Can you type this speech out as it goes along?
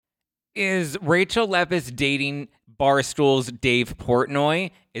Is Rachel Leviss dating Barstool's Dave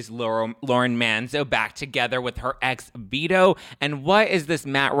Portnoy? Is Lauren Manzo back together with her ex Vito? And what is this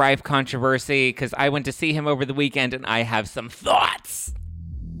Matt Rife controversy? Because I went to see him over the weekend and I have some thoughts.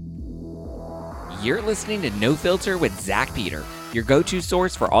 You're listening to No Filter with Zach Peter, your go-to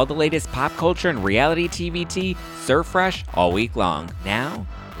source for all the latest pop culture and reality TV tea, served fresh all week long. Now,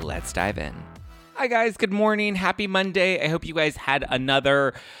 let's dive in. Hi guys, good morning. Happy Monday. I hope you guys had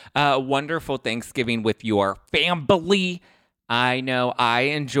another wonderful Thanksgiving with your family. I know I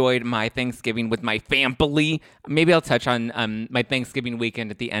enjoyed my Thanksgiving with my family. Maybe I'll touch on my Thanksgiving weekend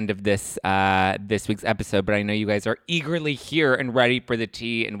at the end of this week's episode, but I know you guys are eagerly here and ready for the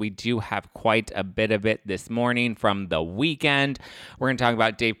tea, and we do have quite a bit of it this morning from the weekend. We're going to talk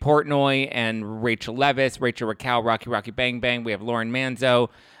about Dave Portnoy and Rachel Leviss, Rachel Raquel, Rocky Bang Bang. We have Lauren Manzo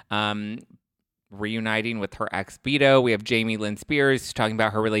reuniting with her ex Vito. We have Jamie Lynn Spears talking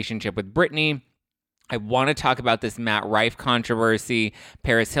about her relationship with Britney. I want to talk about this Matt Rife controversy.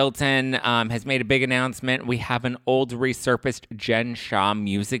 Paris Hilton has made a big announcement. We have an old resurfaced Jen Shah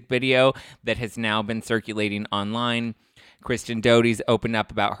music video that has now been circulating online. Kristen Doute's opened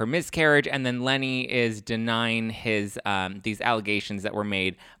up about her miscarriage, and then Lenny is denying his these allegations that were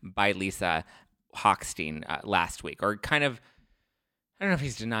made by Lisa Hochstein last week, or kind of, I don't know if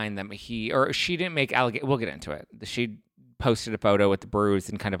he's denying them. She didn't make allegations. We'll get into it. She posted a photo with the bruise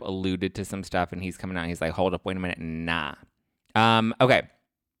and kind of alluded to some stuff, and he's coming out. He's like, hold up, wait a minute. Nah. Okay.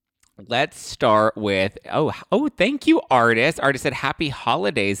 Let's start with, thank you, Artist. Artist said, happy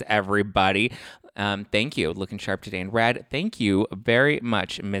holidays, everybody. Thank you. Looking sharp today in red. Thank you very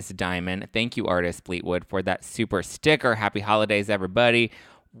much, Miss Diamond. Thank you, Artist Fleetwood, for that super sticker. Happy holidays, everybody.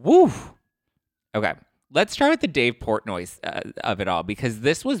 Woo. Okay. Let's start with the Dave Portnoy of it all, because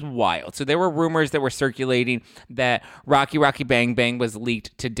this was wild. So there were rumors that were circulating that Rocky Bang Bang was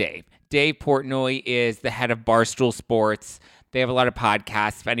leaked to Dave. Dave Portnoy is the head of Barstool Sports. They have a lot of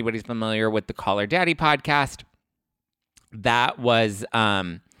podcasts. If anybody's familiar with the Call Her Daddy podcast, that was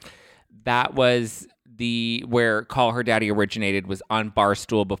the where Call Her Daddy originated, was on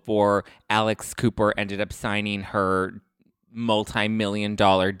Barstool before Alex Cooper ended up signing her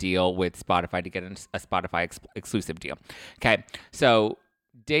multi-million-dollar deal with Spotify to get a Spotify exclusive deal. Okay, so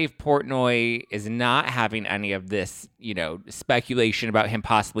Dave Portnoy is not having any of this, speculation about him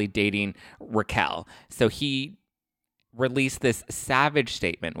possibly dating Raquel. So he released this savage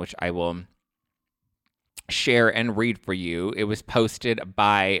statement, which I will share and read for you. It was posted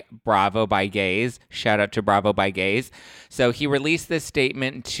by Bravo by Gays. Shout out to Bravo by Gays. So he released this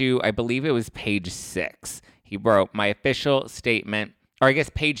statement to, I believe it was Page 6. He wrote, my official statement, or I guess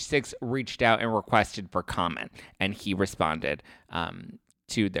Page 6 reached out and requested for comment, and he responded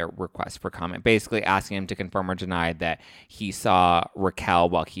to their request for comment, basically asking him to confirm or deny that he saw Raquel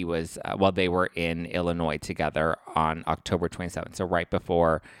while they were in Illinois together on October 27th, so right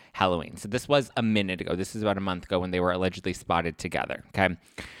before Halloween. So this was a minute ago. This is about a month ago when they were allegedly spotted together, okay?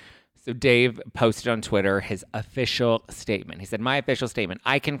 So Dave posted on Twitter his official statement. He said, my official statement,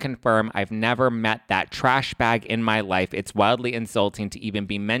 I can confirm I've never met that trash bag in my life. It's wildly insulting to even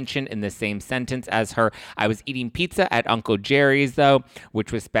be mentioned in the same sentence as her. I was eating pizza at Uncle Jerry's, though,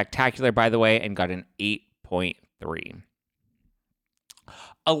 which was spectacular, by the way, and got an 8.3.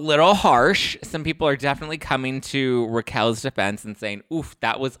 A little harsh. Some people are definitely coming to Raquel's defense and saying, oof,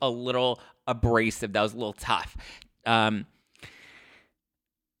 that was a little abrasive. That was a little tough.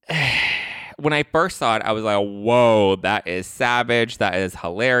 When I first saw it, I was like, whoa, that is savage. That is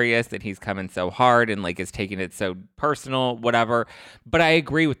hilarious that he's coming so hard and is taking it so personal, whatever. But I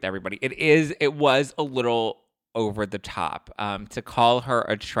agree with everybody. It was a little over the top to call her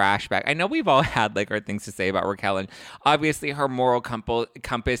a trash bag. I know we've all had our things to say about Raquel, and obviously her moral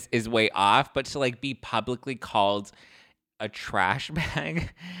compass is way off, but to be publicly called a trash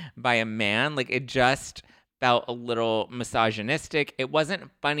bag by a man, it just felt a little misogynistic. It wasn't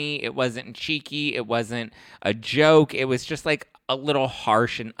funny. It wasn't cheeky. It wasn't a joke. It was just a little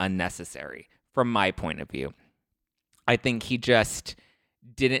harsh and unnecessary from my point of view. I think he just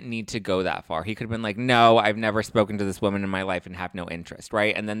didn't need to go that far. He could have been like, no, I've never spoken to this woman in my life and have no interest,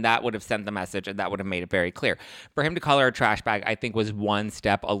 right? And then that would have sent the message, and that would have made it very clear. For him to call her a trash bag, I think was one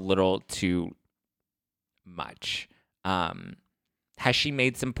step a little too much. Has she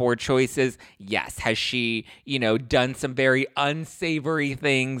made some poor choices? Yes. Has she, done some very unsavory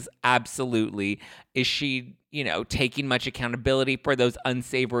things? Absolutely. Is she, taking much accountability for those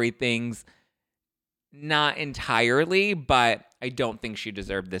unsavory things? Not entirely, but I don't think she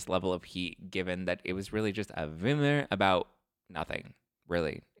deserved this level of heat, given that it was really just a rumor about nothing.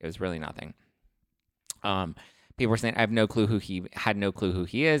 Really. It was really nothing. People were saying, I have no clue who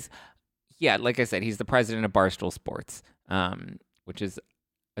he is. Yeah, like I said, he's the president of Barstool Sports, which is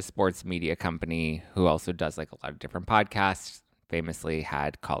a sports media company who also does like a lot of different podcasts. Famously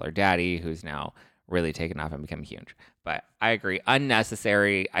had Call Her Daddy, who's now really taken off and become huge. But I agree,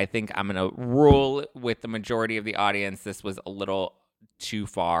 unnecessary. I think I'm going to rule with the majority of the audience. This was a little too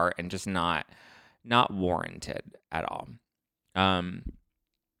far and just not warranted at all.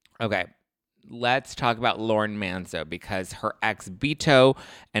 Okay. Let's talk about Lauren Manzo because her ex Vito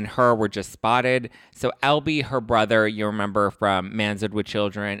and her were just spotted. So Elby, her brother, you remember from Manzo'd with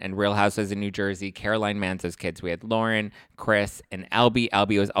Children and Real Housewives in New Jersey, Caroline Manzo's kids. We had Lauren, Chris, and Elby.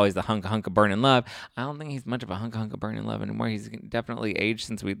 Elby was always the hunk of burning love. I don't think he's much of a hunk of burning love anymore. He's definitely aged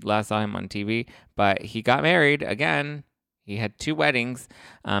since we last saw him on TV, but he got married again. He had 2 weddings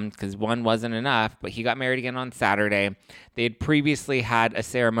because one wasn't enough, but he got married again on Saturday. They had previously had a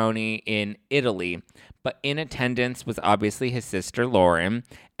ceremony in Italy, but in attendance was obviously his sister Lauren,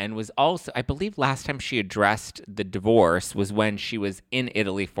 and was also, I believe last time she addressed the divorce was when she was in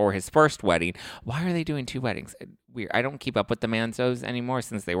Italy for his first wedding. Why are they doing 2 weddings? Weird. I don't keep up with the Manzos anymore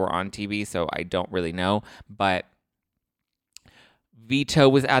since they were on TV, so I don't really know, but Vito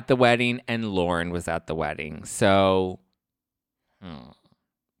was at the wedding and Lauren was at the wedding, so...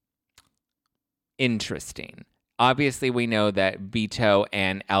 Interesting. Obviously, we know that Vito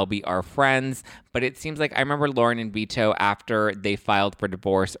and Elby are friends, but it seems like I remember Lauren and Vito after they filed for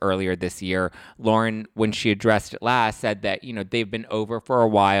divorce earlier this year. Lauren, when she addressed it last, said that, they've been over for a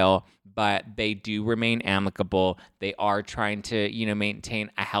while, but they do remain amicable. They are trying to,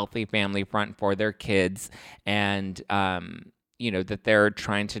 maintain a healthy family front for their kids and, that they're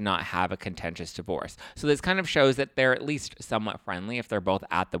trying to not have a contentious divorce. So this kind of shows that they're at least somewhat friendly if they're both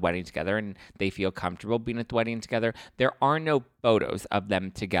at the wedding together and they feel comfortable being at the wedding together. There are no photos of them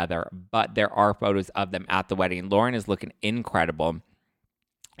together, but there are photos of them at the wedding. Lauren is looking incredible.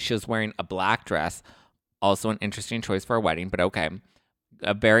 She was wearing a black dress, also an interesting choice for a wedding, but okay.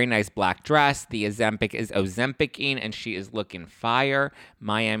 A very nice black dress. The Ozempic is Ozempicing, and she is looking fire.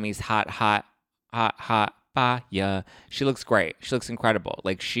 Miami's hot. Yeah, she looks great. She looks incredible.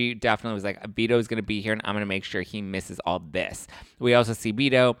 Like, she definitely was like, Vito is going to be here and I'm going to make sure he misses all this. We also see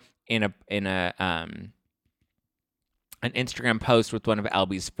Vito in an Instagram post with one of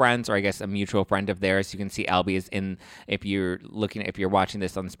Elby's friends, or I guess a mutual friend of theirs. You can see Elby is in, if you're watching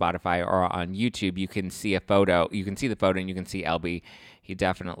this on Spotify or on YouTube, you can see a photo. You can see the photo and you can see Elby. He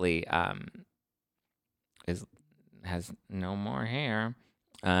definitely has no more hair.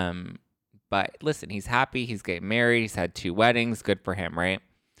 But listen, he's happy. He's getting married. He's had 2 weddings. Good for him, right?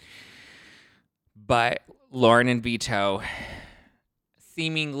 But Lauren and Vito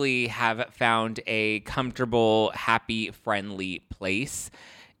seemingly have found a comfortable, happy, friendly place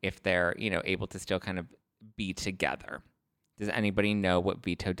if they're, able to still kind of be together. Does anybody know what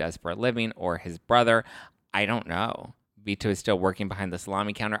Vito does for a living, or his brother? I don't know. Vito is still working behind the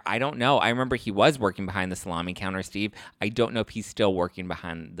salami counter. I don't know. I remember he was working behind the salami counter, Steve. I don't know if he's still working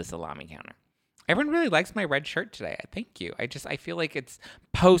behind the salami counter. Everyone really likes my red shirt today. Thank you. I feel like it's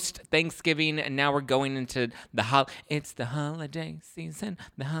post-Thanksgiving, and now we're going into it's the holiday season,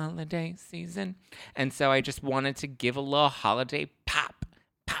 And so I just wanted to give a little holiday pop,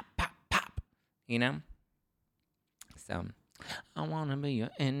 So, I want to be your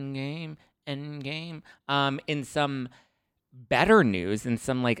end game. In some better news, in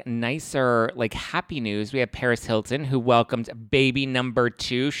some nicer, happy news, we have Paris Hilton, who welcomed baby number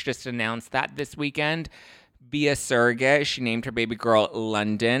 2. She just announced that this weekend via surrogate. She named her baby girl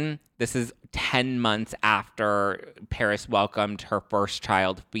London. This is 10 months after Paris welcomed her first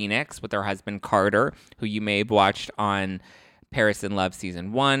child, Phoenix, with her husband Carter, who you may have watched on Paris in Love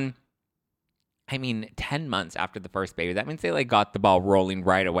season 1. 10 months after the first baby. That means they got the ball rolling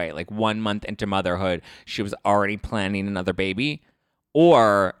right away. 1 month into motherhood, she was already planning another baby.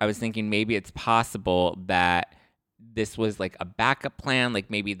 Or I was thinking maybe it's possible that this was a backup plan.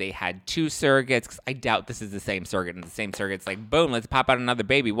 Maybe they had 2 surrogates, because I doubt this is the same surrogate. And the same surrogate's boom, let's pop out another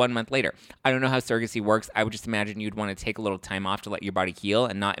baby 1 month later. I don't know how surrogacy works. I would just imagine you'd want to take a little time off to let your body heal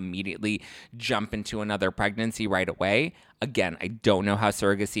and not immediately jump into another pregnancy right away. Again, I don't know how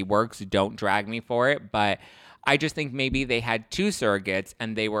surrogacy works. Don't drag me for it. But I just think maybe they had 2 surrogates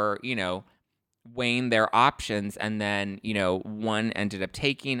and they were, weighing their options. And then, one ended up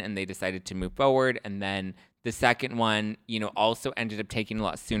taking and they decided to move forward. And then the second one, also ended up taking a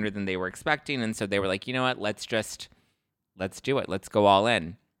lot sooner than they were expecting. And so they were like, you know what, let's do it. Let's go all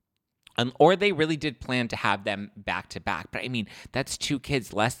in. Or they really did plan to have them back to back. But that's 2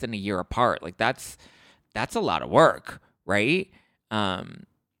 kids less than a year apart. That's a lot of work, right?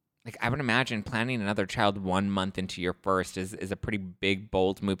 like I would imagine planning another child 1 month into your first is a pretty big,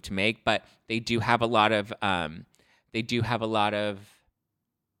 bold move to make. But they do have a lot of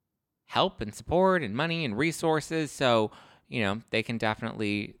help and support and money and resources. So, they can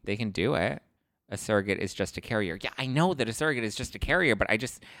do it. A surrogate is just a carrier. Yeah, I know that a surrogate is just a carrier, but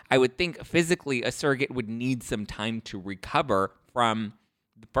I would think physically a surrogate would need some time to recover from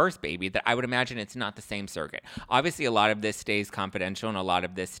the first baby. That I would imagine it's not the same surrogate. Obviously, a lot of this stays confidential and a lot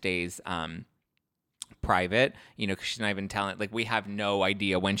of this stays private, because she's not even telling. Like, we have no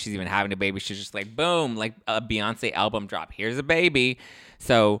idea when she's even having a baby. She's just like, boom, like a Beyonce album drop. Here's a baby.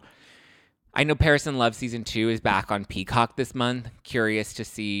 So I know Paris in Love season 2 is back on Peacock this month. Curious to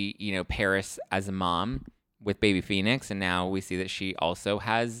see, Paris as a mom with baby Phoenix. And now we see that she also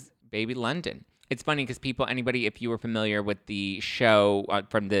has baby London. It's funny because if you were familiar with the show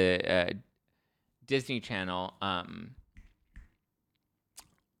from the Disney Channel,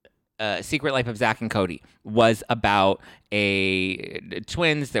 Secret Life of Zach and Cody, was about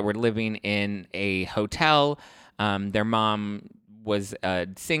twins that were living in a hotel. Their mom was a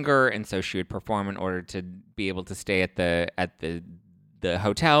singer, and so she would perform in order to be able to stay at the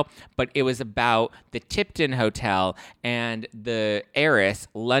hotel. But it was about the Tipton Hotel and the heiress,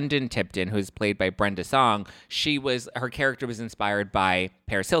 London Tipton, who's played by Brenda Song. Her character was inspired by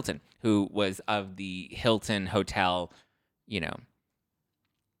Paris Hilton, who was of the Hilton Hotel,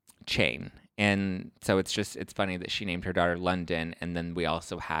 chain. And so it's funny that she named her daughter London, and then we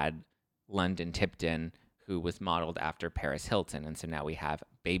also had London Tipton, who was modeled after Paris Hilton. And so now we have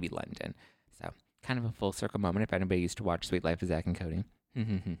baby London. So kind of a full circle moment if anybody used to watch Sweet Life of Zach and Cody.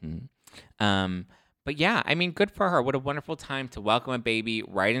 But yeah, I mean, good for her. What a wonderful time to welcome a baby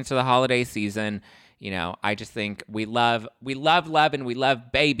right into the holiday season. I just think we love, and we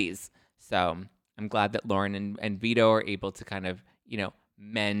love babies. So I'm glad that Lauren and Vito are able to kind of,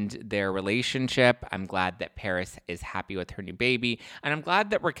 mend their relationship. I'm glad that Paris is happy with her new baby. And I'm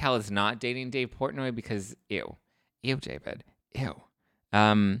glad that Raquel is not dating Dave Portnoy because ew, David, ew.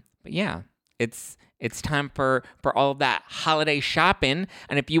 But yeah, it's time for all of that holiday shopping.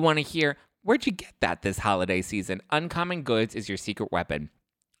 And if you want to hear, where'd you get that this holiday season? Uncommon Goods is your secret weapon.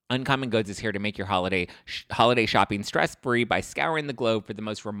 Uncommon Goods is here to make your holiday shopping stress-free by scouring the globe for the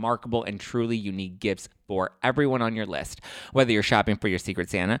most remarkable and truly unique gifts for everyone on your list. Whether you're shopping for your Secret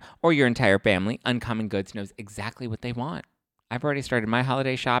Santa or your entire family, Uncommon Goods knows exactly what they want. I've already started my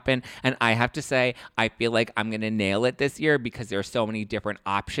holiday shopping, and I have to say, I feel like I'm going to nail it this year because there are so many different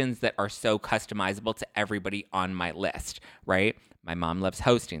options that are so customizable to everybody on my list, right? My mom loves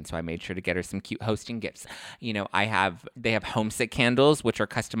hosting, so I made sure to get her some cute hosting gifts. They have homesick candles, which are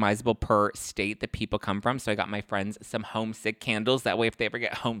customizable per state that people come from. So I got my friends some homesick candles. That way, if they ever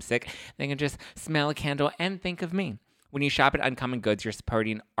get homesick, they can just smell a candle and think of me. When you shop at Uncommon Goods, you're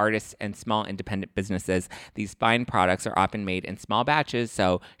supporting artists and small independent businesses. These fine products are often made in small batches,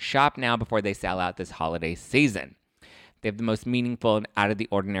 so shop now before they sell out this holiday season. They have the most meaningful and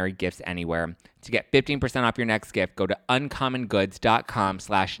out-of-the-ordinary gifts anywhere. To get 15% off your next gift, go to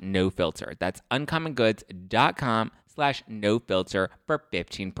uncommongoods.com/nofilter. That's uncommongoods.com/nofilter for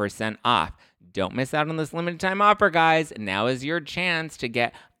 15% off. Don't miss out on this limited time offer, guys. Now is your chance to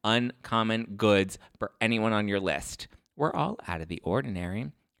get Uncommon Goods for anyone on your list. We're all out of the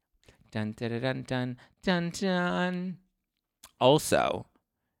ordinary. Dun, dun, dun, dun, dun, dun. Also,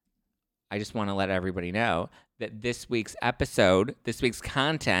 I just want to let everybody know that this week's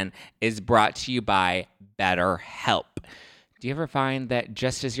content is brought to you by BetterHelp. Do you ever find that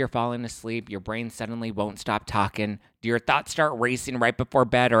just as you're falling asleep, your brain suddenly won't stop talking? Do your thoughts start racing right before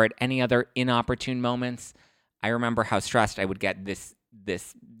bed or at any other inopportune moments? I remember how stressed I would get this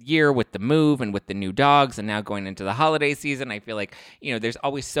year with the move and with the new dogs, and now going into the holiday season. I feel like, there's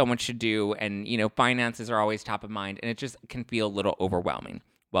always so much to do, and, finances are always top of mind, and it just can feel a little overwhelming.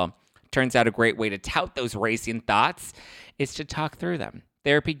 Well, turns out a great way to tout those racing thoughts is to talk through them.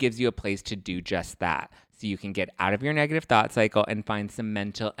 Therapy gives you a place to do just that, so you can get out of your negative thought cycle and find some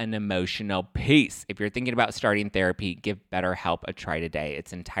mental and emotional peace. If you're thinking about starting therapy, give BetterHelp a try today.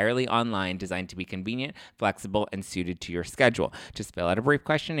 It's entirely online, designed to be convenient, flexible, and suited to your schedule. Just fill out a brief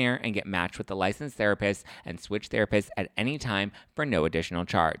questionnaire and get matched with a licensed therapist and switch therapists at any time for no additional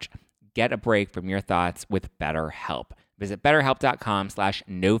charge. Get a break from your thoughts with BetterHelp. Visit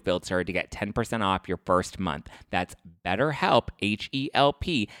BetterHelp.com/nofilter to get 10% off your first month. That's BetterHelp,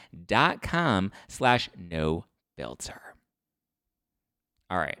 HELP.com/nofilter.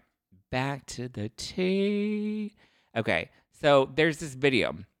 All right, back to the tea. Okay, so there's this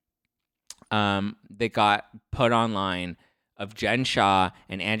video that got put online of Jen Shah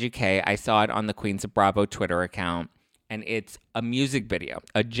and Angie K. I saw it on the Queens of Bravo Twitter account. and it's a music video,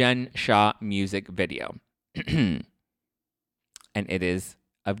 a Jen Shah music video. And it is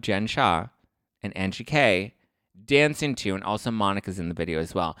of Jen Shah and Angie K dancing to, and also Monica's in the video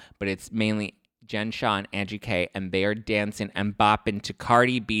as well, but it's mainly Jen Shah and Angie K, and they are dancing and bopping to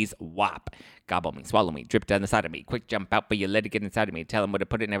Cardi B's WAP. Gobble me, swallow me, drip down the side of me, quick jump out, but you let it get inside of me. Tell them where to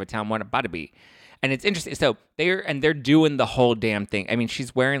put it, never tell them what about to be. And it's interesting. So they're doing the whole damn thing. I mean,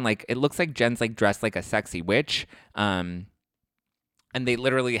 she's wearing like, it looks like Jen's like dressed like a sexy witch. And they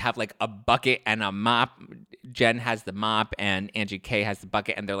literally have like a bucket and a mop. Jen has the mop and Angie K has the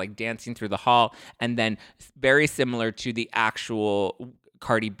bucket, and they're like dancing through the hall. And then very similar to the actual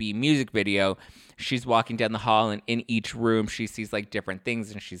Cardi B music video, she's walking down the hall, and in each room she sees like different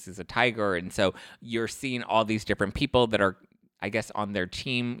things, and she sees a tiger. And so you're seeing all these different people that are, I guess, on their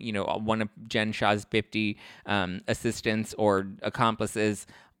team, you know, one of Jen Shah's 50 assistants or accomplices,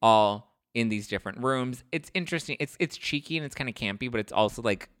 all in these different rooms. It's interesting. It's cheeky and it's kind of campy, but it's also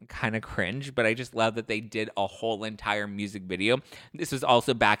like kind of cringe. But I just love that they did a whole entire music video. This was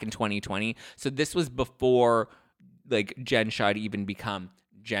also back in 2020. So this was before like Jen Shah had even become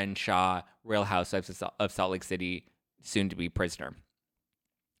Jen Shah, Real Housewives of Salt Lake City, soon to be prisoner.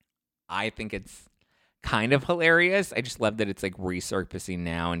 I think it's kind of hilarious. I just love that it's like resurfacing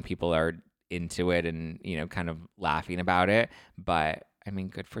now and people are into it and, you know, kind of laughing about it. But I mean,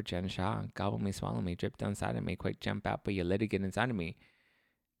 good for Jen Shah. Gobble me, swallow me, drip down inside of me, quick jump out, but you let it get inside of me.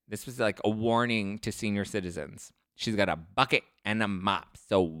 This was like a warning to senior citizens. She's got a bucket and a mop,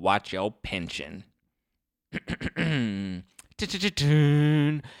 so watch your pension.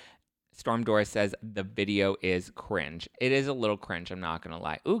 Storm Doris says the video is cringe. It is a little cringe, I'm not going to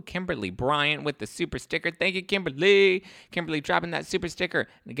lie. Ooh, Kimberly Bryant with the super sticker. Thank you, Kimberly. Kimberly dropping that super sticker.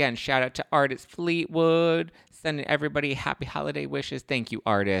 And again, shout out to Artist Fleetwood. Sending everybody happy holiday wishes. Thank you,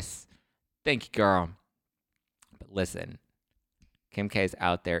 Artist. Thank you, girl. But listen, Kim K is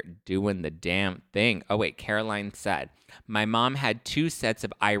out there doing the damn thing. Oh, wait, Caroline said, my mom had 2 sets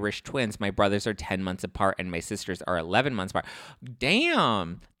of Irish twins. My brothers are 10 months apart and my sisters are 11 months apart.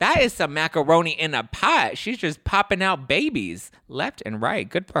 Damn, that is some macaroni in a pot. She's just popping out babies left and right.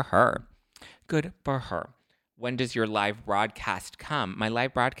 Good for her. Good for her. When does your live broadcast come? My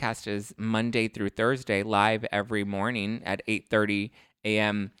live broadcast is Monday through Thursday, live every morning at 8:30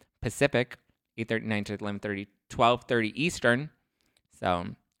 a.m. Pacific, 8:39 to 11:30, 12:30 Eastern.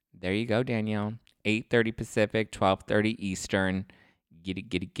 So there you go, Danielle. 8:30 Pacific, 12:30 Eastern. Get it,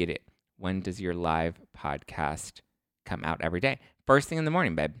 get it, get it. When does your live podcast come out every day? First thing in the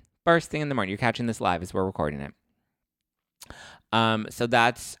morning, babe. First thing in the morning. You're catching this live as we're recording it. So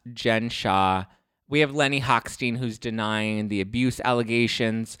that's Jen Shah. We have Lenny Hochstein, who's denying the abuse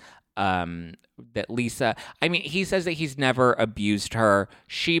allegations. That Lisa, I mean, he says that he's never abused her.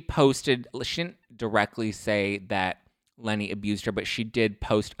 She didn't directly say that Lenny abused her, but she did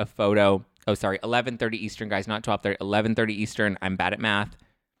post a photo. Oh, sorry, 11:30 Eastern, guys, not 12:30. 11:30 Eastern. I'm bad at math.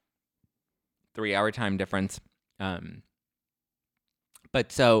 3-hour time difference.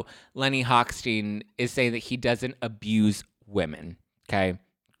 But so Lenny Hochstein is saying that he doesn't abuse women. Okay,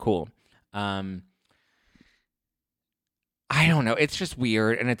 cool. I don't know. It's just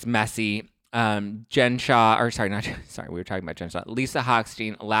weird and it's messy. Jen Shah, we were talking about Jen Shah. Lisa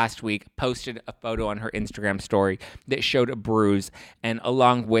Hochstein last week posted a photo on her Instagram story that showed a bruise. And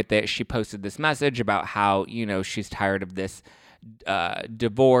along with it, she posted this message about how, you know, she's tired of this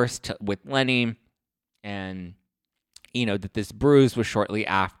divorce with Lenny. And, you know, that this bruise was shortly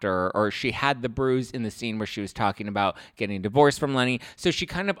after, or she had the bruise in the scene where she was talking about getting divorced from Lenny. So she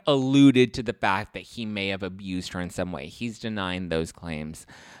kind of alluded to the fact that he may have abused her in some way. He's denying those claims.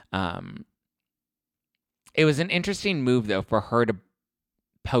 It was an interesting move, though, for her to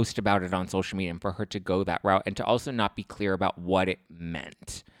post about it on social media and for her to go that route and to also not be clear about what it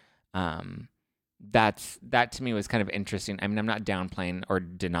meant. That to me was kind of interesting. I mean, I'm not downplaying or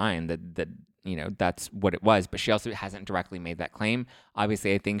denying that you know, that's what it was, but she also hasn't directly made that claim.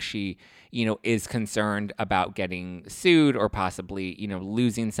 Obviously, I think she, you know, is concerned about getting sued or possibly, you know,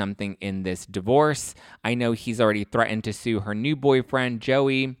 losing something in this divorce. I know he's already threatened to sue her new boyfriend,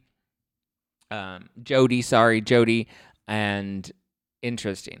 Jody. And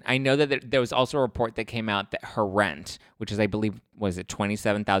interesting. I know that there was also a report that came out that her rent, which is, I believe, was it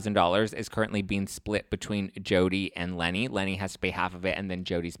 $27,000, is currently being split between Jody and Lenny. Lenny has to pay half of it, and then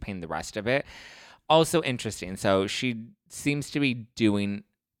Jody's paying the rest of it. Also interesting. So she seems to be doing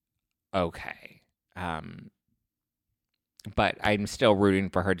okay. But I'm still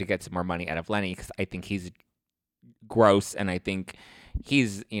rooting for her to get some more money out of Lenny because I think he's gross, and I think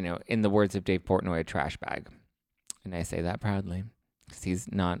he's, you know, in the words of Dave Portnoy, a trash bag. And I say that proudly.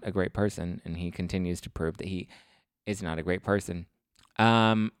 He's not a great person, and he continues to prove that he is not a great person.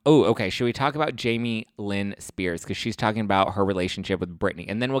 Okay. Should we talk about Jamie Lynn Spears? Because she's talking about her relationship with Britney.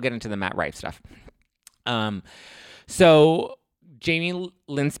 And then we'll get into the Matt Rife stuff. So Jamie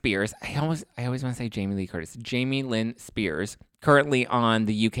Lynn Spears, I always want to say Jamie Lee Curtis. Jamie Lynn Spears, currently on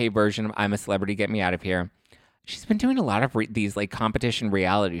the UK version of I'm a Celebrity, Get Me Out of Here. She's been doing a lot of these like competition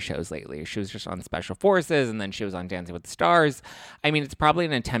reality shows lately. She was just on Special Forces, and then she was on Dancing with the Stars. I mean, it's probably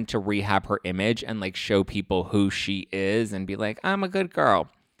an attempt to rehab her image and like show people who she is and be like, I'm a good girl,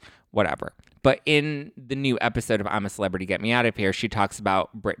 whatever. But in the new episode of I'm a Celebrity, Get Me Out of Here, she talks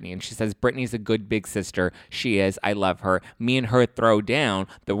about Britney, and she says, Britney's a good big sister. She is. I love her. Me and her throw down.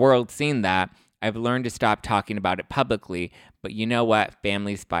 The world's seen that. I've learned to stop talking about it publicly, but you know what?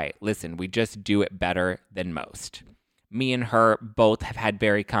 Families fight. Listen, we just do it better than most. Me and her both have had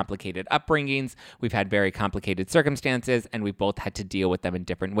very complicated upbringings. We've had very complicated circumstances, and we both had to deal with them in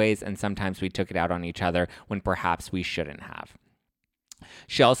different ways, and sometimes we took it out on each other when perhaps we shouldn't have.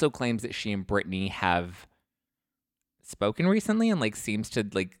 She also claims that she and Britney have spoken recently and like seems to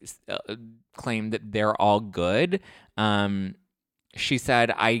claim that they're all good. She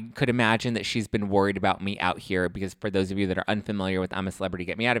said, I could imagine that she's been worried about me out here because for those of you that are unfamiliar with I'm a Celebrity,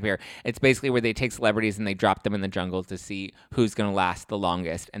 Get Me Out of Here, it's basically where they take celebrities and they drop them in the jungle to see who's going to last the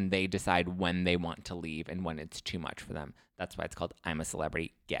longest, and they decide when they want to leave and when it's too much for them. That's why it's called I'm a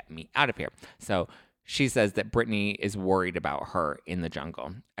Celebrity, Get Me Out of Here. So she says that Britney is worried about her in the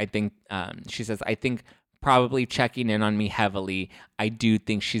jungle. I think, she says, I think probably checking in on me heavily. I do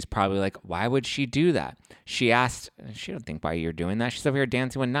think she's probably like, why would she do that? She asked, she don't think why you're doing that. She's over here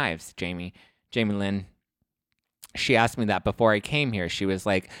dancing with knives, Jamie Lynn. She asked me that before I came here. She was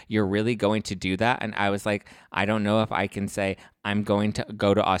like, you're really going to do that? And I was like, I don't know if I can say I'm going to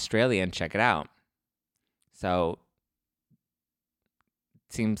go to Australia and check it out. So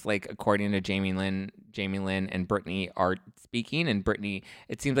seems like according to Jamie Lynn and Britney are speaking, and Britney,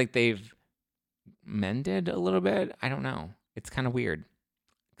 it seems like they've mended a little bit. I don't know. It's kind of weird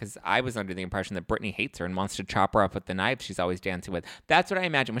because I was under the impression that Britney hates her and wants to chop her up with the knife she's always dancing with. That's what I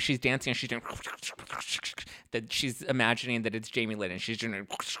imagine when she's dancing and she's doing that. She's imagining that it's Jamie Lynn and she's doing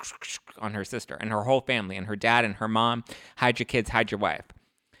on her sister and her whole family and her dad and her mom. Hide your kids, hide your wife.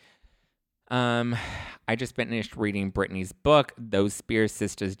 I just finished reading Britney's book. Those Spears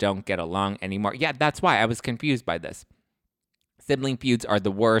sisters don't get along anymore. Yeah, that's why I was confused by this. Sibling feuds are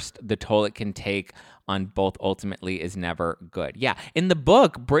the worst. The toll it can take on both ultimately is never good. Yeah, in the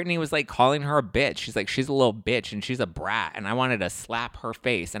book, Britney was like calling her a bitch. She's like, she's a little bitch and she's a brat. And I wanted to slap her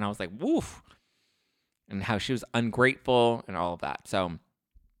face. And I was like, woof. And how she was ungrateful and all of that. So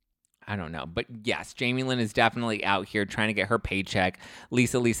I don't know. But yes, Jamie Lynn is definitely out here trying to get her paycheck.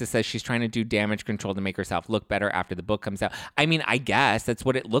 Lisa says she's trying to do damage control to make herself look better after the book comes out. I mean, I guess that's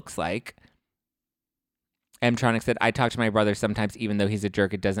what it looks like. Mtronic said, I talk to my brother sometimes, even though he's a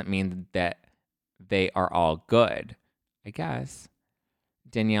jerk, it doesn't mean that they are all good. I guess.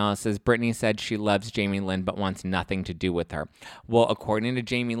 Danielle says, Britney said she loves Jamie Lynn but wants nothing to do with her. Well, according to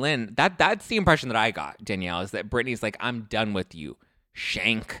Jamie Lynn, that's the impression that I got, Danielle, is that Britney's like, I'm done with you,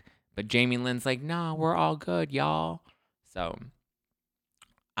 shank. But Jamie Lynn's like, nah, we're all good, y'all. So,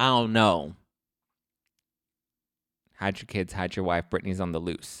 I don't know. Hide your kids, hide your wife. Britney's on the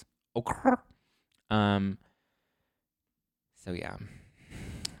loose. Okay. So yeah,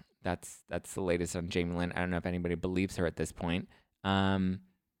 that's the latest on Jamie Lynn. I don't know if anybody believes her at this point. Sending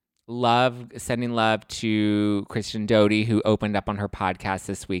love to Kristen Doty, who opened up on her podcast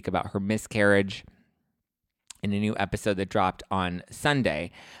this week about her miscarriage in a new episode that dropped on Sunday.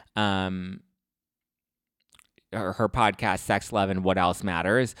 Her podcast, Sex, Love, and What Else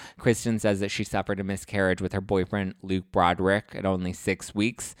Matters. Kristen says that she suffered a miscarriage with her boyfriend, Luke Broderick, at only 6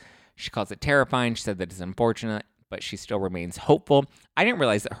 weeks. She calls it terrifying. She said that it's unfortunate, but she still remains hopeful. I didn't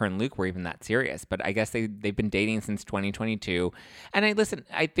realize that her and Luke were even that serious, but I guess they've been dating since 2022. And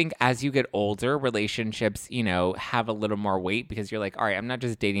I think as you get older, relationships, have a little more weight because you're like, all right, I'm not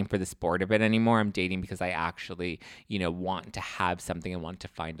just dating for the sport of it anymore. I'm dating because I actually, want to have something and want to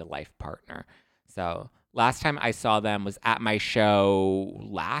find a life partner. So last time I saw them was at my show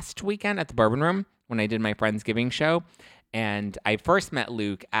last weekend at the Bourbon Room when I did my Friendsgiving show. And I first met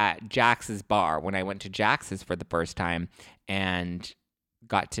Luke at Jax's bar when I went to Jax's for the first time and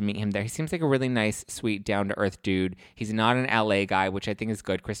got to meet him there. He seems like a really nice, sweet, down-to-earth dude. He's not an LA guy, which I think is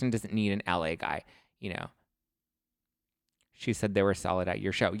good. Kristen doesn't need an LA guy, She said they were solid at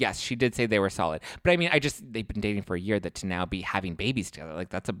your show. Yes, she did say they were solid. But I mean, they've been dating for a year, that to now be having babies together,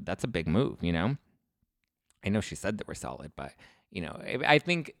 like that's a big move, I know she said they were solid, but, I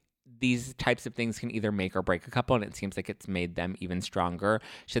think these types of things can either make or break a couple, and it seems like it's made them even stronger.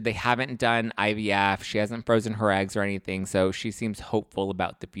 They haven't done IVF. She hasn't frozen her eggs or anything, so she seems hopeful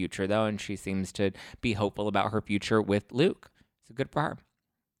about the future, though, and she seems to be hopeful about her future with Luke. So good for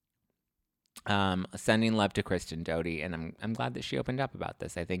her. Sending love to Kristen Doty, and I'm glad that she opened up about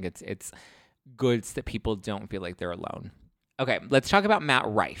this. I think it's good that people don't feel like they're alone. Okay, let's talk about Matt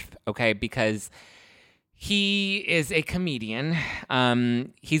Rife, okay, because he is a comedian.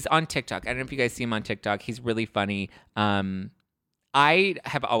 He's on TikTok. I don't know if you guys see him on TikTok. He's really funny. I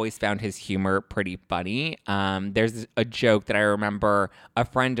have always found his humor pretty funny. There's a joke that I remember a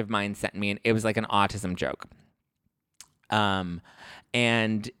friend of mine sent me, and it was like an autism joke.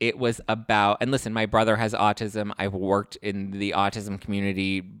 And it was about, and listen, my brother has autism. I've worked in the autism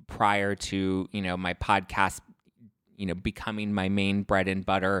community prior to, my podcast, becoming my main bread and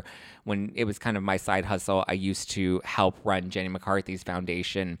butter. When it was kind of my side hustle, I used to help run Jenny McCarthy's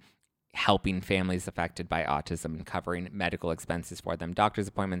foundation, helping families affected by autism and covering medical expenses for them, doctor's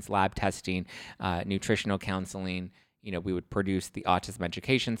appointments, lab testing, nutritional counseling. We would produce the Autism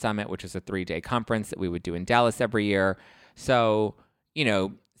Education Summit, which is a 3-day conference that we would do in Dallas every year. So,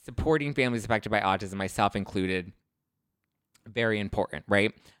 supporting families affected by autism, myself included, very important,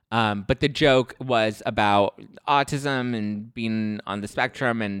 right? But the joke was about autism and being on the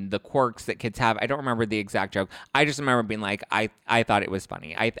spectrum and the quirks that kids have. I don't remember the exact joke. I just remember being like, I thought it was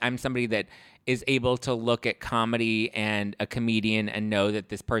funny. I'm somebody that is able to look at comedy and a comedian and know that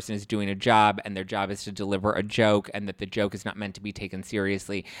this person is doing a job and their job is to deliver a joke, and that the joke is not meant to be taken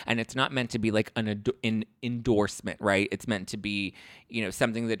seriously. And it's not meant to be like an endorsement, right? It's meant to be,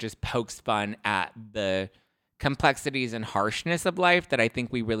 something that just pokes fun at the complexities and harshness of life that I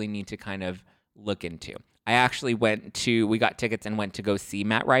think we really need to kind of look into. I actually we got tickets and went to go see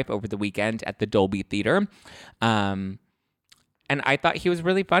Matt Rife over the weekend at the Dolby Theater. And I thought he was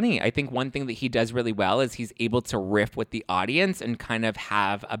really funny. I think one thing that he does really well is he's able to riff with the audience and kind of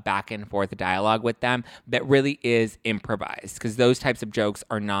have a back and forth dialogue with them that really is improvised, because those types of jokes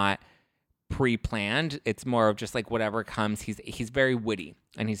are not pre-planned. It's more of just like whatever comes. He's very witty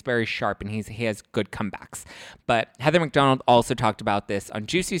and he's very sharp, and he has good comebacks. But Heather McDonald also talked about this on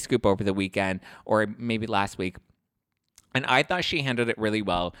Juicy Scoop over the weekend, or maybe last week. And I thought she handled it really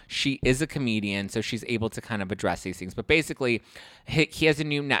well. She is a comedian, so she's able to kind of address these things. But basically, he has a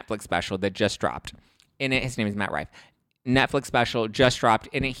new Netflix special that just dropped. In it, his name is Matt Rife. Netflix special just dropped.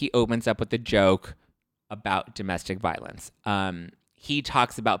 In it, he opens up with a joke about domestic violence. He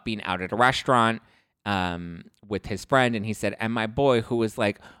talks about being out at a restaurant with his friend, and he said, and my boy, who was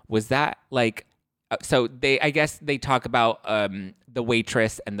like, was that like, so they talk about the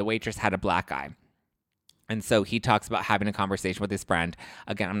waitress, and the waitress had a black eye. And so he talks about having a conversation with his friend.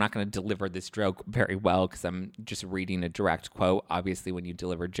 Again, I'm not going to deliver this joke very well because I'm just reading a direct quote. Obviously, when you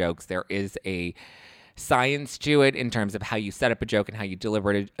deliver jokes, there is a science to it in terms of how you set up a joke and how you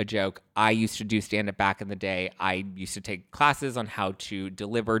deliver a joke. I used to do stand-up back in the day. I used to take classes on how to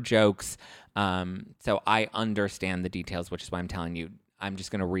deliver jokes. So I understand the details, which is why I'm telling you. I'm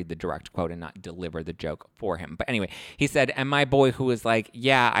just going to read the direct quote and not deliver the joke for him. But anyway, he said, and my boy, who was like,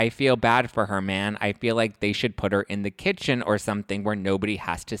 yeah, I feel bad for her, man. I feel like they should put her in the kitchen or something where nobody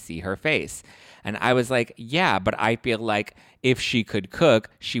has to see her face. And I was like, yeah, but I feel like if she could cook,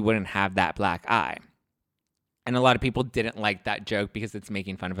 she wouldn't have that black eye. And a lot of people didn't like that joke because it's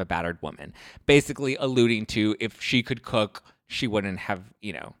making fun of a battered woman. Basically alluding to, if she could cook, she wouldn't have,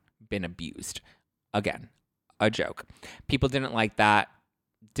 been abused. Again, a joke. People didn't like that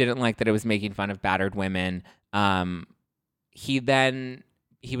it was making fun of battered women. He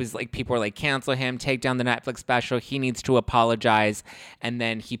was like, people were like, cancel him, take down the Netflix special, he needs to apologize. And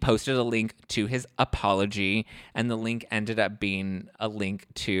then he posted a link to his apology, and the link ended up being a link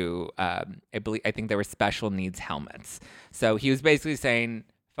to I think there were special needs helmets. So he was basically saying,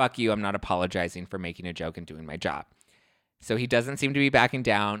 fuck you, I'm not apologizing for making a joke and doing my job. So he doesn't seem to be backing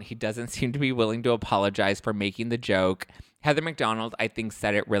down. He doesn't seem to be willing to apologize for making the joke. Heather McDonald, I think,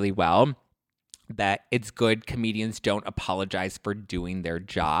 said it really well, that it's good comedians don't apologize for doing their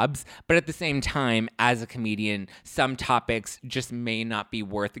jobs. But at the same time, as a comedian, some topics just may not be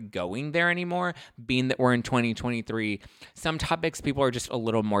worth going there anymore. Being that we're in 2023, some topics people are just a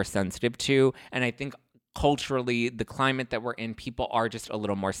little more sensitive to. And I think culturally, the climate that we're in, people are just a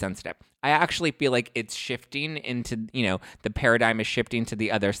little more sensitive. I actually feel like it's shifting into, the paradigm is shifting to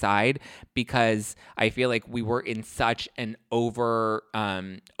the other side, because I feel like we were in such an over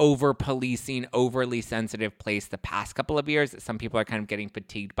policing, overly sensitive place the past couple of years that some people are kind of getting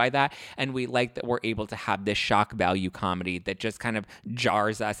fatigued by that. And we like that we're able to have this shock value comedy that just kind of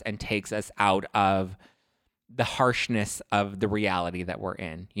jars us and takes us out of the harshness of the reality that we're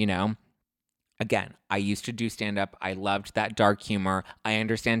in, you know? Again, I used to do stand-up. I loved that dark humor. I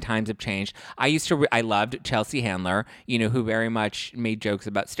understand times have changed. I loved Chelsea Handler, who very much made jokes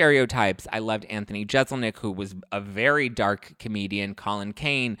about stereotypes. I loved Anthony Jeselnik, who was a very dark comedian. Colin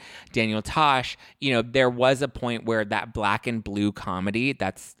Kane, Daniel Tosh. There was a point where that black and blue comedy,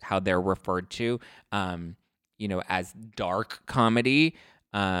 that's how they're referred to, as dark comedy,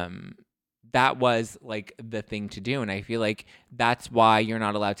 that was like the thing to do. And I feel like that's why you're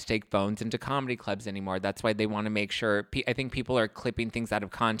not allowed to take phones into comedy clubs anymore. That's why they want to make sure, I think people are clipping things out of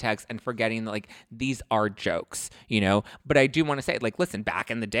context and forgetting that like these are jokes, But I do want to say, like, listen, back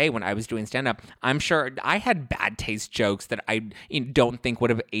in the day when I was doing stand-up, I'm sure I had bad taste jokes that I don't think would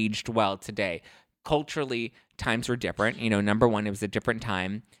have aged well today. Culturally, times were different. Number one, it was a different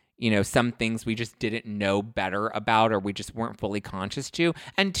time. Some things we just didn't know better about or we just weren't fully conscious to.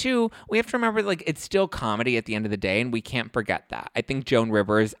 And two, we have to remember, like, it's still comedy at the end of the day, and we can't forget that. I think Joan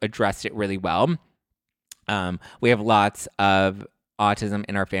Rivers addressed it really well. We have lots of autism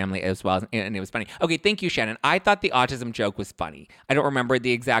in our family as well, and it was funny. Okay, thank you, Shannon. I thought the autism joke was funny. I don't remember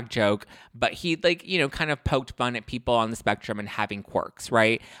the exact joke, but he, kind of poked fun at people on the spectrum and having quirks,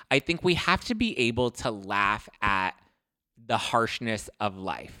 right? I think we have to be able to laugh at the harshness of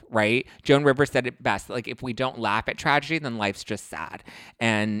life, right? Joan Rivers said it best. Like, if we don't laugh at tragedy, then life's just sad.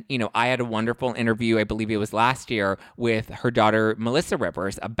 And, I had a wonderful interview, I believe it was last year, with her daughter, Melissa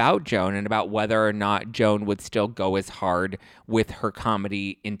Rivers, about Joan and about whether or not Joan would still go as hard with her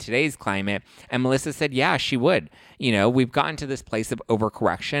comedy in today's climate. And Melissa said, yeah, she would. We've gotten to this place of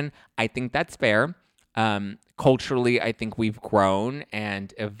overcorrection. I think that's fair. Culturally, I think we've grown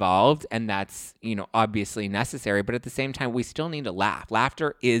and evolved, and that's, obviously necessary. But at the same time, we still need to laugh.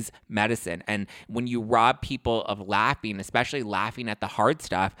 Laughter is medicine. And when you rob people of laughing, especially laughing at the hard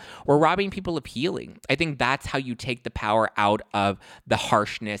stuff, we're robbing people of healing. I think that's how you take the power out of the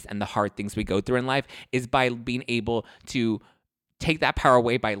harshness and the hard things we go through in life, is by being able to take that power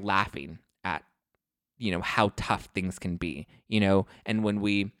away by laughing at, how tough things can be, and when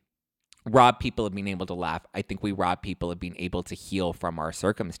we rob people of being able to laugh, I think we rob people of being able to heal from our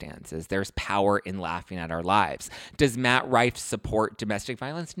circumstances. There's power in laughing at our lives. Does Matt Rife support domestic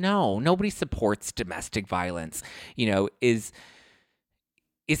violence? No, nobody supports domestic violence. Is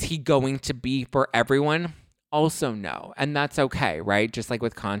he going to be for everyone? Also, no. And that's okay, right? Just like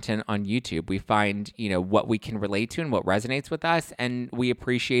with content on YouTube, we find, what we can relate to and what resonates with us, and we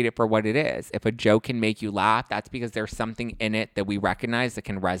appreciate it for what it is. If a joke can make you laugh, that's because there's something in it that we recognize that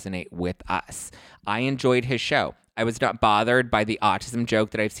can resonate with us. I enjoyed his show. I was not bothered by the autism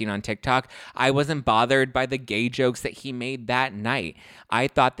joke that I've seen on TikTok. I wasn't bothered by the gay jokes that he made that night. I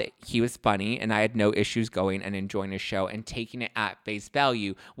thought that he was funny, and I had no issues going and enjoying his show and taking it at face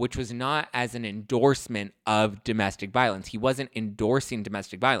value, which was not as an endorsement of domestic violence. He wasn't endorsing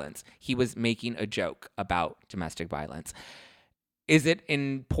domestic violence. He was making a joke about domestic violence. Is it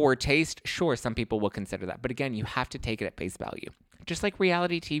in poor taste? Sure, some people will consider that. But again, you have to take it at face value. Just like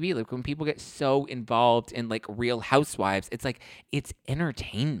reality TV, like when people get so involved in like Real Housewives, it's like, it's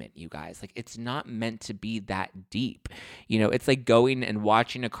entertainment, you guys. Like, it's not meant to be that deep. It's like going and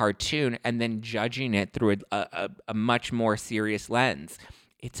watching a cartoon and then judging it through a much more serious lens.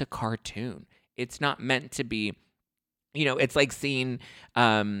 It's a cartoon. It's not meant to be, it's like seeing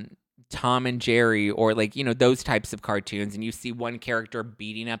Tom and Jerry or like, those types of cartoons, and you see one character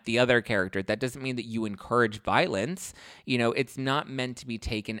beating up the other character. That doesn't mean that you encourage violence. It's not meant to be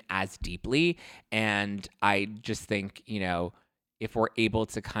taken as deeply. And I just think, if we're able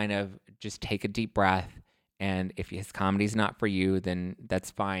to kind of just take a deep breath, and if his comedy's not for you, then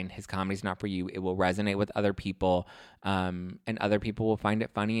that's fine. His comedy's not for you. It will resonate with other people, and other people will find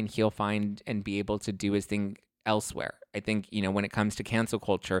it funny, and he'll find and be able to do his thing elsewhere. I think, when it comes to cancel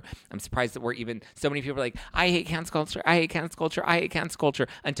culture, I'm surprised that so many people are like, I hate cancel culture, I hate cancel culture, I hate cancel culture,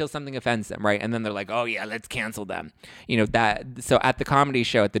 until something offends them, right? And then they're like, oh yeah, let's cancel them. So at the comedy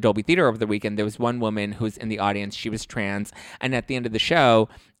show at the Dolby Theater over the weekend, there was one woman who was in the audience. She was trans. And at the end of the show,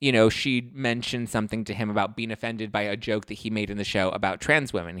 she mentioned something to him about being offended by a joke that he made in the show about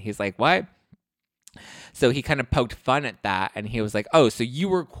trans women. He's like, what? So he kind of poked fun at that, and he was like, oh, so you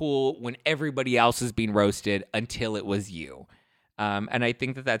were cool when everybody else was being roasted until it was you. And I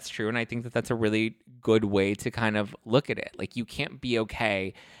think that that's true, and I think that that's a really good way to kind of look at it. Like, you can't be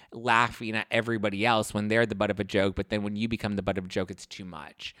okay laughing at everybody else when they're the butt of a joke, but then when you become the butt of a joke, it's too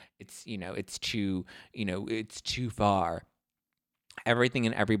much. It's too far. Everything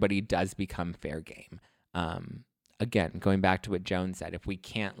and everybody does become fair game. Again, going back to what Joan said, if we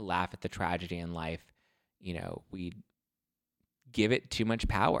can't laugh at the tragedy in life, we give it too much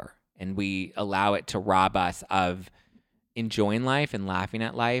power. and we allow it to rob us of enjoying life and laughing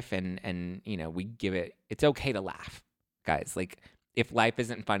at life, and we give it. It's okay to laugh, guys. Like, if life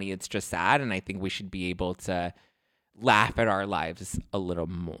isn't funny, it's just sad, and I think we should be able to laugh at our lives a little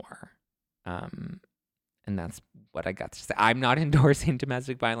more. And that's what I got to say. I'm not endorsing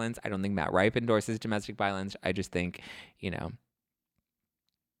domestic violence. I don't think Matt Rife endorses domestic violence. I just think, yeah,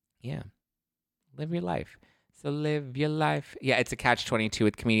 live your life. So live your life. Yeah, it's a catch-22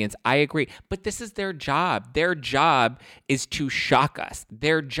 with comedians. I agree. But this is their job. Their job is to shock us.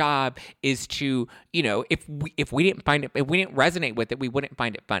 Their job is to, if we didn't find it, if we didn't resonate with it, we wouldn't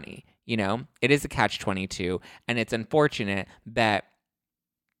find it funny. It is a catch-22. And it's unfortunate that,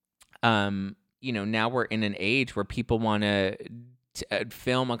 now we're in an age where people want to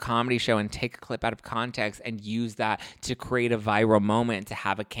film a comedy show and take a clip out of context and use that to create a viral moment, to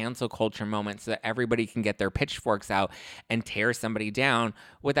have a cancel culture moment so that everybody can get their pitchforks out and tear somebody down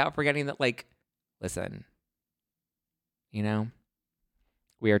without forgetting that, listen,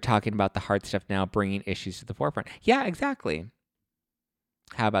 we are talking about the hard stuff now, bringing issues to the forefront. Yeah, exactly.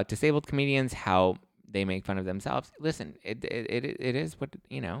 How about disabled comedians, how they make fun of themselves? Listen, it is what,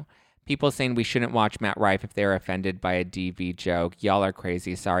 people saying we shouldn't watch Matt Rife if they're offended by a DV joke. Y'all are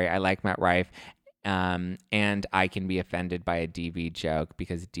crazy. Sorry, I like Matt Rife, and I can be offended by a DV joke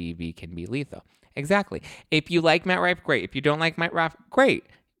because DV can be lethal. Exactly. If you like Matt Rife, great. If you don't like Matt Rife, great.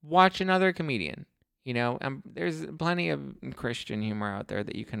 Watch another comedian. There's plenty of Christian humor out there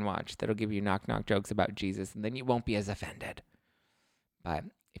that you can watch that'll give you knock-knock jokes about Jesus, and then you won't be as offended. But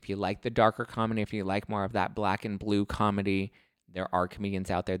if you like the darker comedy, if you like more of that black and blue comedy, there are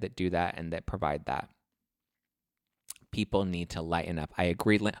comedians out there that do that and that provide that. People need to lighten up. I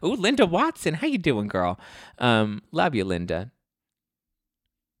agree. Oh, Linda Watson. How you doing, girl? Love you, Linda.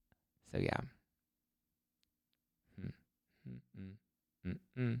 So, yeah.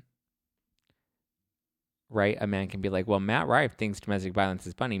 Right? A man can be like, well, Matt Rife thinks domestic violence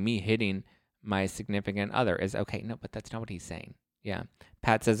is funny. Me hitting my significant other is okay. No, but that's not what he's saying. Yeah.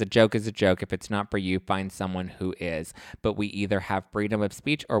 Pat says a joke is a joke. If it's not for you, find someone who is. But we either have freedom of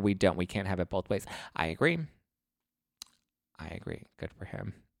speech or we don't. We can't have it both ways. I agree. Good for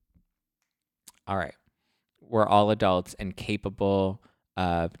him. All right. We're all adults and capable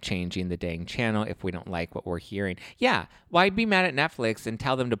of changing the dang channel if we don't like what we're hearing. Yeah. Why be mad at Netflix and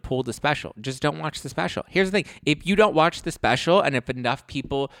tell them to pull the special? Just don't watch the special. Here's the thing. If you don't watch the special, and if enough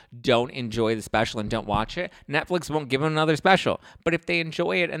people don't enjoy the special and don't watch it, Netflix won't give them another special. But if they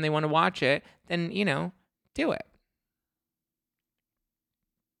enjoy it and they want to watch it, then, do it.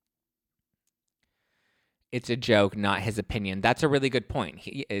 It's a joke, not his opinion. That's a really good point.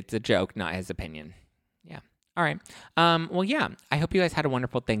 It's a joke, not his opinion. Yeah. All right. Well, yeah, I hope you guys had a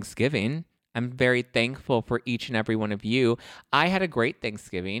wonderful Thanksgiving. I'm very thankful for each and every one of you. I had a great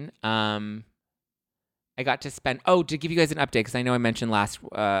Thanksgiving. I got to spend, to give you guys an update, because I know I mentioned last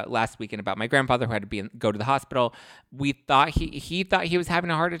weekend about my grandfather who had to go to the hospital. We thought he thought he was having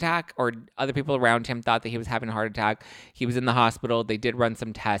a heart attack, or other people around him thought that he was having a heart attack. He was in the hospital. They did run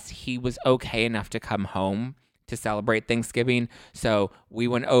some tests. He was okay enough to come home to celebrate Thanksgiving. So we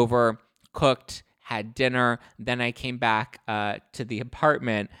went over, cooked, had dinner. Then I came back to the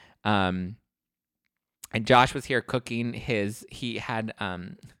apartment, and Josh was here cooking he had,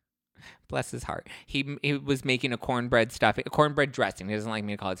 bless his heart, he was making a cornbread dressing. He doesn't like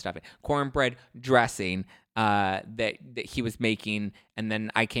me to call it stuffing. Cornbread dressing that he was making, and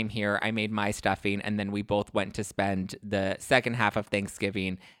then I came here, I made my stuffing, and then we both went to spend the second half of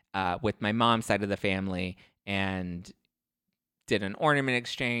Thanksgiving with my mom's side of the family, and did an ornament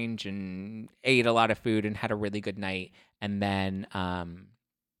exchange and ate a lot of food and had a really good night. And then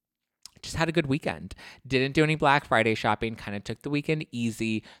just had a good weekend. Didn't do any Black Friday shopping. Kind of took the weekend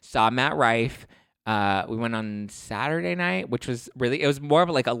easy. Saw Matt Rife. We went on Saturday night, which was it was more of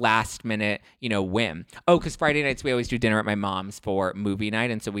a last minute, whim. Oh, because Friday nights we always do dinner at my mom's for movie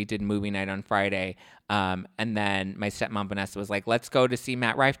night. And so we did movie night on Friday. And then my stepmom Vanessa was like, let's go to see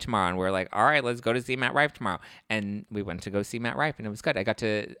Matt Rife tomorrow. And we are like, all right, let's go to see Matt Rife tomorrow. And we went to go see Matt Rife, and it was good. I got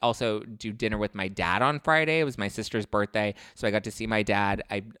to also do dinner with my dad on Friday. It was my sister's birthday. So I got to see my dad.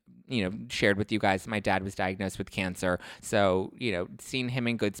 I shared with you guys, my dad was diagnosed with cancer. So, seeing him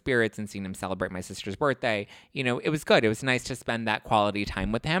in good spirits and seeing him celebrate my sister's birthday, it was good. It was nice to spend that quality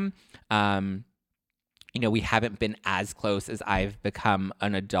time with him. We haven't been as close as I've become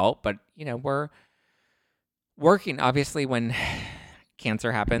an adult, but, we're working. Obviously, when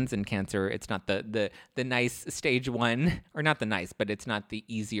cancer happens, and cancer, it's not the nice stage 1, or not the nice, but it's not the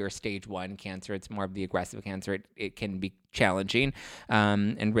easier stage 1 cancer. It's more of the aggressive cancer. It can be challenging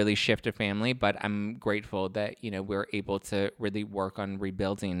and really shift a family, but I'm grateful that, we're able to really work on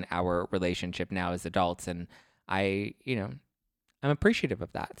rebuilding our relationship now as adults, and I'm appreciative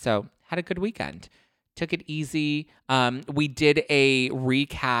of that. So had a good weekend. Took it easy. We did a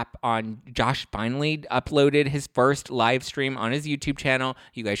recap on Josh finally uploaded his first live stream on his YouTube channel.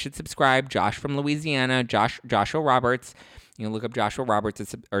 You guys should subscribe. Josh from Louisiana, Joshua Roberts. Look up Joshua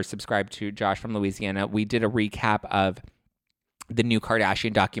Roberts or subscribe to Josh from Louisiana. We did a recap of the new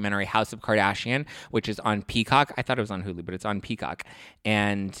Kardashian documentary, House of Kardashian, which is on Peacock. I thought it was on Hulu, but it's on Peacock.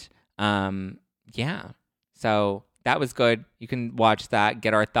 And so that was good. You can watch that,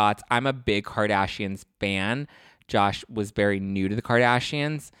 get our thoughts. I'm a big Kardashians fan. Josh was very new to the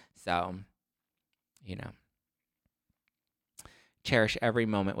Kardashians. So, cherish every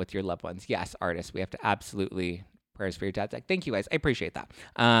moment with your loved ones. Yes, artists, we have to absolutely prayers for your dad. Thank you guys. I appreciate that.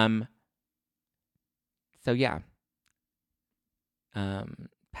 So yeah.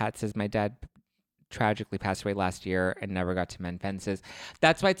 Pat says my dad tragically passed away last year and never got to mend fences.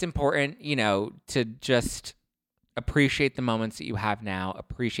 That's why it's important, to just appreciate the moments that you have now,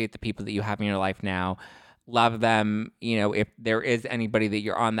 appreciate the people that you have in your life now, love them. If there is anybody that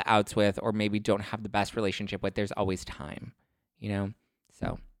you're on the outs with or maybe don't have the best relationship with, there's always time,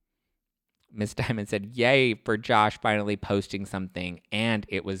 So Miss Diamond said, yay for Josh finally posting something, and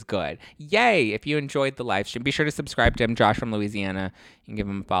it was good. Yay! If you enjoyed the live stream, be sure to subscribe to him, Josh from Louisiana. You can give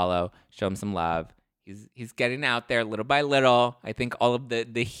him a follow, show him some love. He's getting out there little by little. I think all of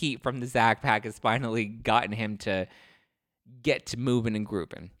the heat from the Zach Pack has finally gotten him to get to moving and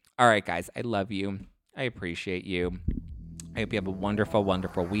grooving. All right, guys, I love you. I appreciate you. I hope you have a wonderful,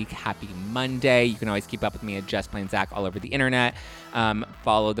 wonderful week. Happy Monday. You can always keep up with me at Just Plain Zach all over the internet.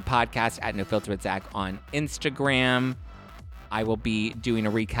 Follow the podcast at No Filter with Zach on Instagram. I will be doing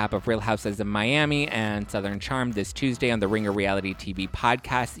a recap of Real Housewives of Miami and Southern Charm this Tuesday on the Ringer Reality TV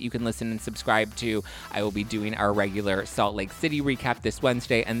podcast that you can listen and subscribe to. I will be doing our regular Salt Lake City recap this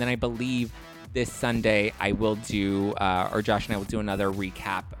Wednesday, and then I believe this Sunday I will do, or Josh and I will do another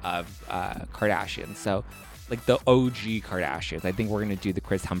recap of Kardashians. So, like the OG Kardashians. I think we're going to do the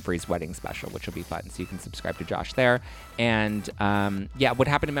Chris Humphries wedding special, which will be fun. So you can subscribe to Josh there. And what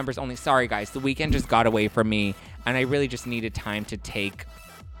happened to members only? Sorry, guys. The weekend just got away from me. And I really just needed time to take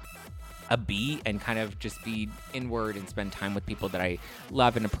a beat and kind of just be inward and spend time with people that I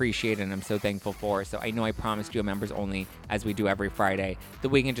love and appreciate and I'm so thankful for. So I know I promised you a members only, as we do every Friday. The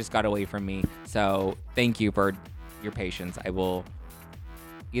weekend just got away from me. So thank you for your patience. I will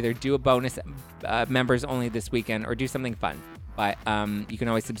either do a bonus members only this weekend or do something fun. But you can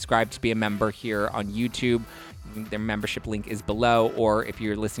always subscribe to be a member here on YouTube. Their membership link is below. Or if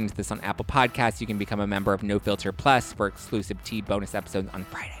you're listening to this on Apple Podcasts, you can become a member of No Filter Plus for exclusive tea bonus episodes on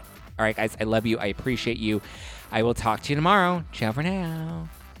Friday. All right, guys, I love you. I appreciate you. I will talk to you tomorrow. Ciao for now.